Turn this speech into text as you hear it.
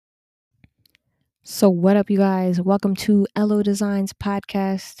So, what up, you guys? Welcome to LO Designs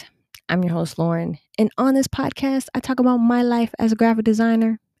Podcast. I'm your host, Lauren. And on this podcast, I talk about my life as a graphic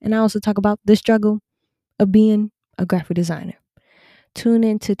designer. And I also talk about the struggle of being a graphic designer. Tune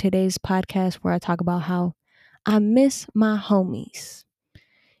in to today's podcast where I talk about how I miss my homies.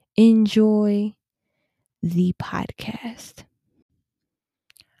 Enjoy the podcast.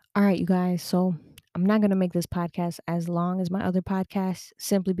 All right, you guys. So, I'm not going to make this podcast as long as my other podcasts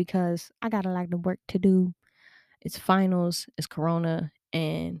simply because I got a lot of work to do. It's finals, it's Corona,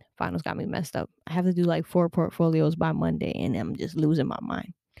 and finals got me messed up. I have to do like 4 portfolios by Monday, and I'm just losing my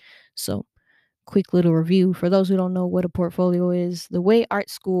mind. So, quick little review for those who don't know what a portfolio is. The way art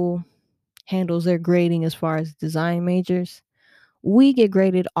school handles their grading as far as design majors, we get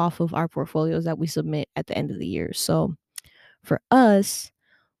graded off of our portfolios that we submit at the end of the year. So, for us,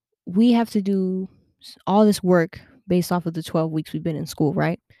 we have to do all this work based off of the 12 weeks we've been in school,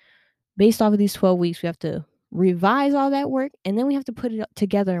 right? Based off of these 12 weeks, we have to revise all that work and then we have to put it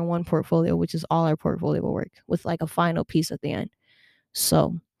together in one portfolio, which is all our portfolio work with like a final piece at the end.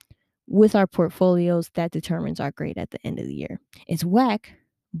 So, with our portfolios, that determines our grade at the end of the year. It's whack,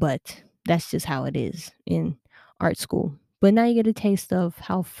 but that's just how it is in art school. But now you get a taste of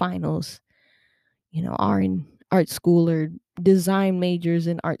how finals, are in art school or design majors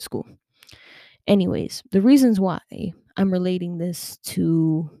in art school. Anyways, the reasons why I'm relating this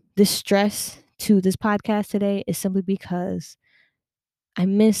stress to this podcast today is simply because I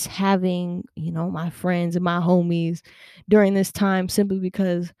miss having, my friends and my homies during this time simply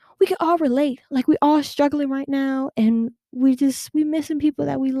because we can all relate. Like we all struggling right now and we missing people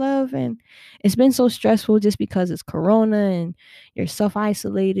that we love, and it's been so stressful just because it's corona and you're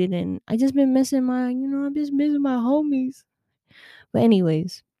self-isolated, and I just been missing I'm just missing my homies. But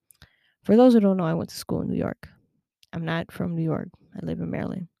anyways, for those who don't know, I went to school in New York. I'm not from New York. I live in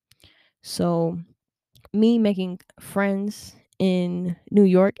Maryland. So, me making friends in New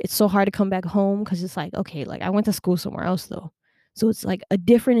York, it's so hard to come back home because it's like, okay, like I went to school somewhere else though. So, it's like a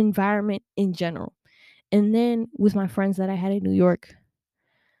different environment in general. And then with my friends that I had in New York,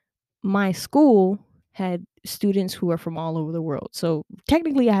 my school had students who are from all over the world. So,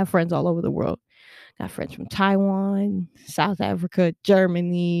 technically, I have friends all over the world. Got friends from Taiwan, South Africa,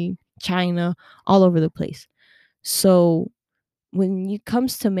 Germany, China, all over the place. So, when it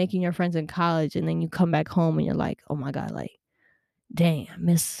comes to making your friends in college and then you come back home and you're like, oh my God, like, dang, I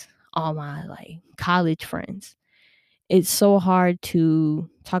miss all my like college friends. It's so hard to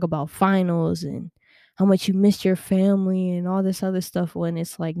talk about finals and how much you miss your family and all this other stuff when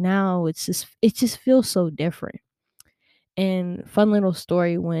it's like now it just feels so different. And fun little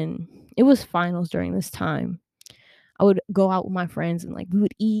story, when it was finals during this time, I would go out with my friends and like we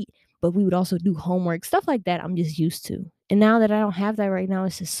would eat, but we would also do homework, stuff like that. I'm just used to. And now that I don't have that right now,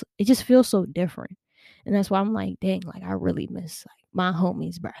 it just feels so different. And that's why I'm like, dang, like I really miss like my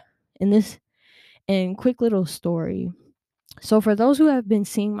homies, bruh. And quick little story. So for those who have been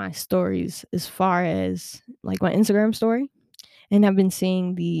seeing my stories as far as like my Instagram story and have been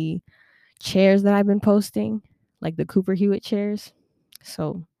seeing the chairs that I've been posting, like the Cooper Hewitt chairs.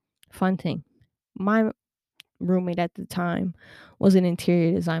 So fun thing. My roommate at the time was an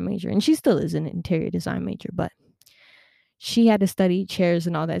interior design major, and she still is an interior design major, but she had to study chairs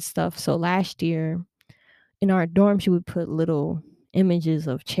and all that stuff. So last year in our dorm, she would put little images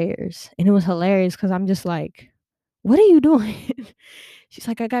of chairs, and it was hilarious because I'm just like, what are you doing? She's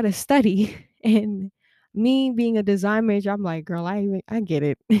like, I gotta study. And me being a design major, I'm like, girl, I get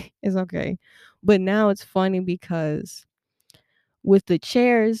it. It's okay. But now it's funny because with the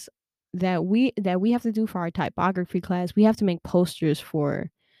chairs that we have to do for our typography class, we have to make posters for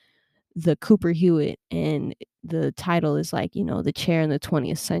the Cooper Hewitt, and the title is like, the chair in the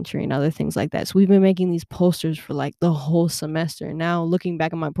 20th century and other things like that. So we've been making these posters for like the whole semester. And now looking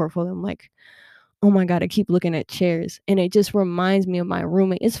back at my portfolio, I'm like, oh my God, I keep looking at chairs. And it just reminds me of my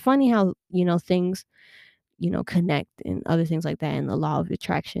roommate. It's funny how, things, connect and other things like that. And the law of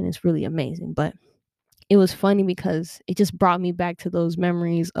attraction is really amazing. But it was funny because it just brought me back to those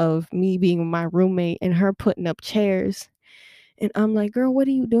memories of me being with my roommate and her putting up chairs. And I'm like, girl, what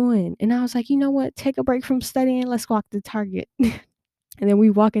are you doing? And I was like, you know what? Take a break from studying. Let's walk to Target. And then we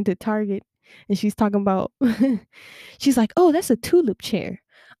walk into Target and she's talking about, she's like, oh, that's a tulip chair.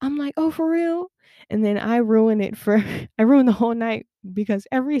 I'm like, oh, for real? And then I ruined the whole night because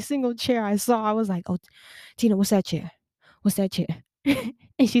every single chair I saw, I was like, oh, Tina, what's that chair? What's that chair?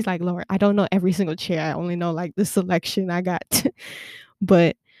 And she's like, Laura, I don't know every single chair. I only know like the selection I got.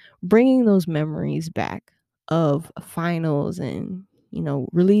 But bringing those memories back of finals and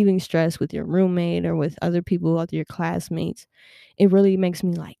relieving stress with your roommate or with other people, other your classmates, it really makes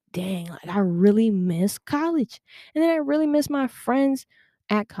me like, dang, like I really miss college. And then I really miss my friends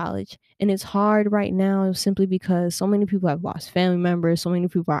at college. And it's hard right now simply because so many people have lost family members, so many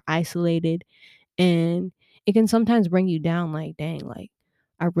people are isolated, and it can sometimes bring you down like, dang, like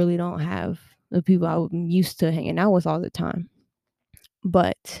I really don't have the people I'm used to hanging out with all the time.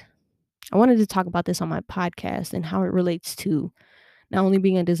 But I wanted to talk about this on my podcast and how it relates to not only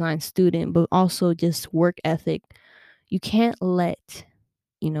being a design student, but also just work ethic. You can't let,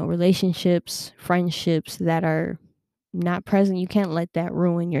 relationships, friendships that are not present, you can't let that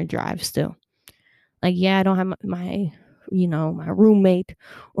ruin your drive still. Like, yeah, I don't have my roommate,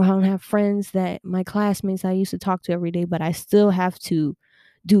 or I don't have friends that my classmates I used to talk to every day, but I still have to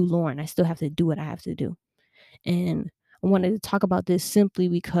do Lauren. I still have to do what I have to do. And I wanted to talk about this simply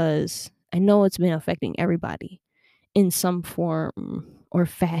because I know it's been affecting everybody in some form or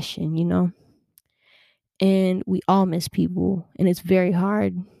fashion. And we all miss people, and it's very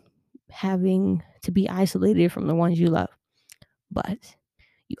hard having to be isolated from the ones you love. But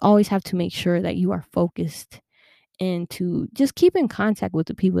you always have to make sure that you are focused and to just keep in contact with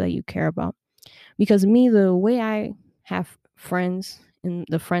the people that you care about. Because me, the way I have friends and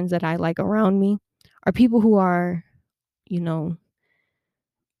the friends that I like around me are people who are, you know,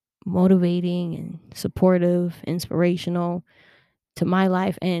 motivating and supportive, inspirational to my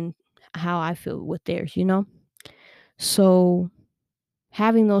life and how I feel with theirs. So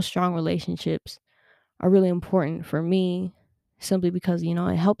having those strong relationships are really important for me simply because,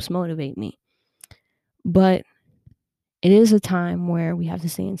 it helps motivate me. But it is a time where we have to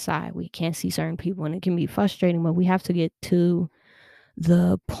stay inside. We can't see certain people and it can be frustrating, but we have to get to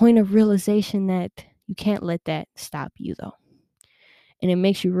the point of realization that you can't let that stop you though. And it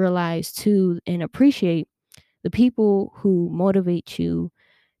makes you realize too and appreciate the people who motivate you,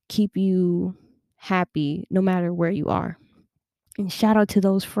 keep you happy no matter where you are. And shout out to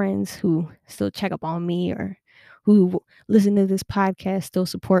those friends who still check up on me or who listen to this podcast, still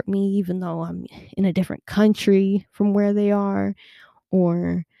support me, even though I'm in a different country from where they are,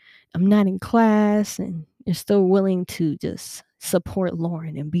 or I'm not in class, and they're still willing to just support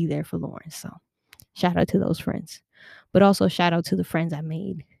Lauren and be there for Lauren. So shout out to those friends. But also shout out to the friends I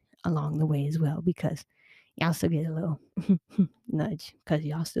made along the way as well, because y'all still get a little nudge because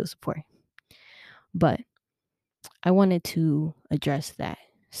y'all still support. But I wanted to address that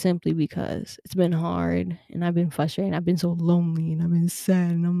simply because it's been hard and I've been frustrated. I've been so lonely and I've been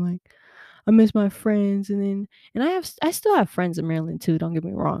sad, and I'm like, I miss my friends. And I still have friends in Maryland too. Don't get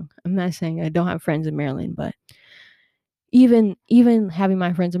me wrong. I'm not saying I don't have friends in Maryland, but even having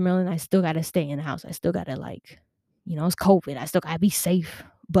my friends in Maryland, I still gotta stay in the house. I still gotta it's COVID. I still gotta be safe.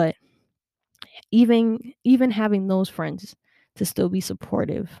 But even having those friends to still be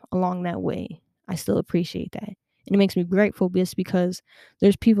supportive along that way, I still appreciate that. And it makes me grateful just because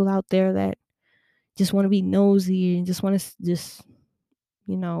there's people out there that just want to be nosy and just want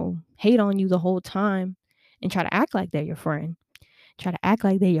to hate on you the whole time and try to act like they're your friend, try to act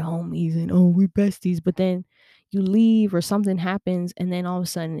like they're your homies and, oh, we're besties. But then you leave or something happens and then all of a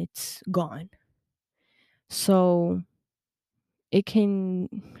sudden it's gone. So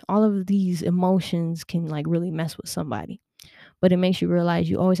all of these emotions can like really mess with somebody. But it makes you realize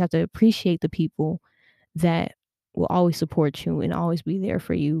you always have to appreciate the people that will always support you and always be there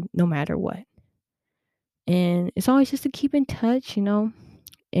for you no matter what. And it's always just to keep in touch,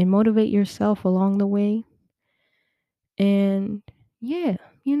 and motivate yourself along the way. And yeah,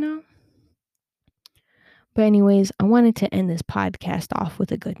 you know. But anyways, I wanted to end this podcast off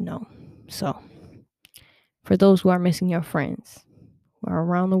with a good note. So, for those who are missing your friends, who are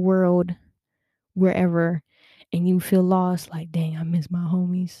around the world, wherever, and you feel lost, like, dang, I miss my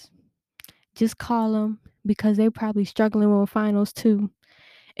homies, just call them because they're probably struggling with finals too.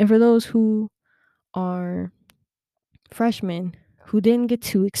 And for those who are freshmen who didn't get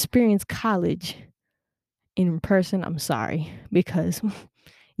to experience college in person, I'm sorry because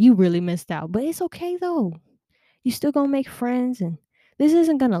you really missed out. But it's okay though. You still gonna make friends, and this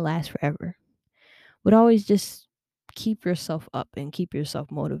isn't gonna last forever. But always just keep yourself up and keep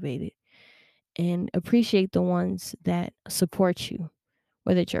yourself motivated and appreciate the ones that support you,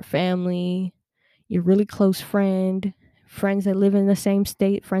 whether it's your family, your really close friend, friends that live in the same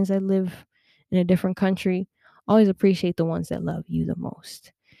state, friends that live in a different country. Always appreciate the ones that love you the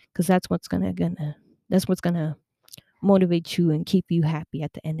most, because that's what's gonna motivate you and keep you happy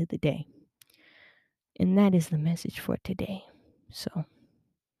at the end of the day. And that is the message for today. So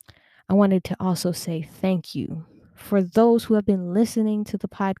I wanted to also say thank you for those who have been listening to the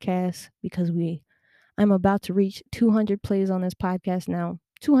podcast, because I'm about to reach 200 plays on this podcast now.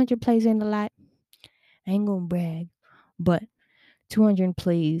 200 plays ain't a lot. I ain't gonna brag, but 200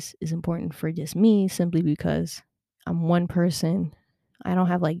 plays is important for just me simply because I'm one person. I don't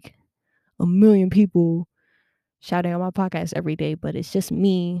have like a million people shouting on my podcast every day, but it's just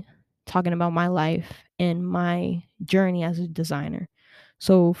me talking about my life and my journey as a designer.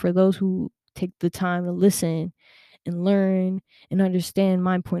 So for those who take the time to listen and learn and understand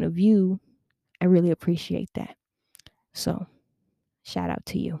my point of view, I really appreciate that. So shout out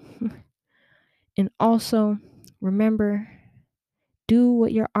to you. And also remember, do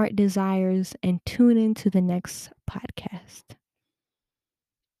what your art desires and tune into the next podcast.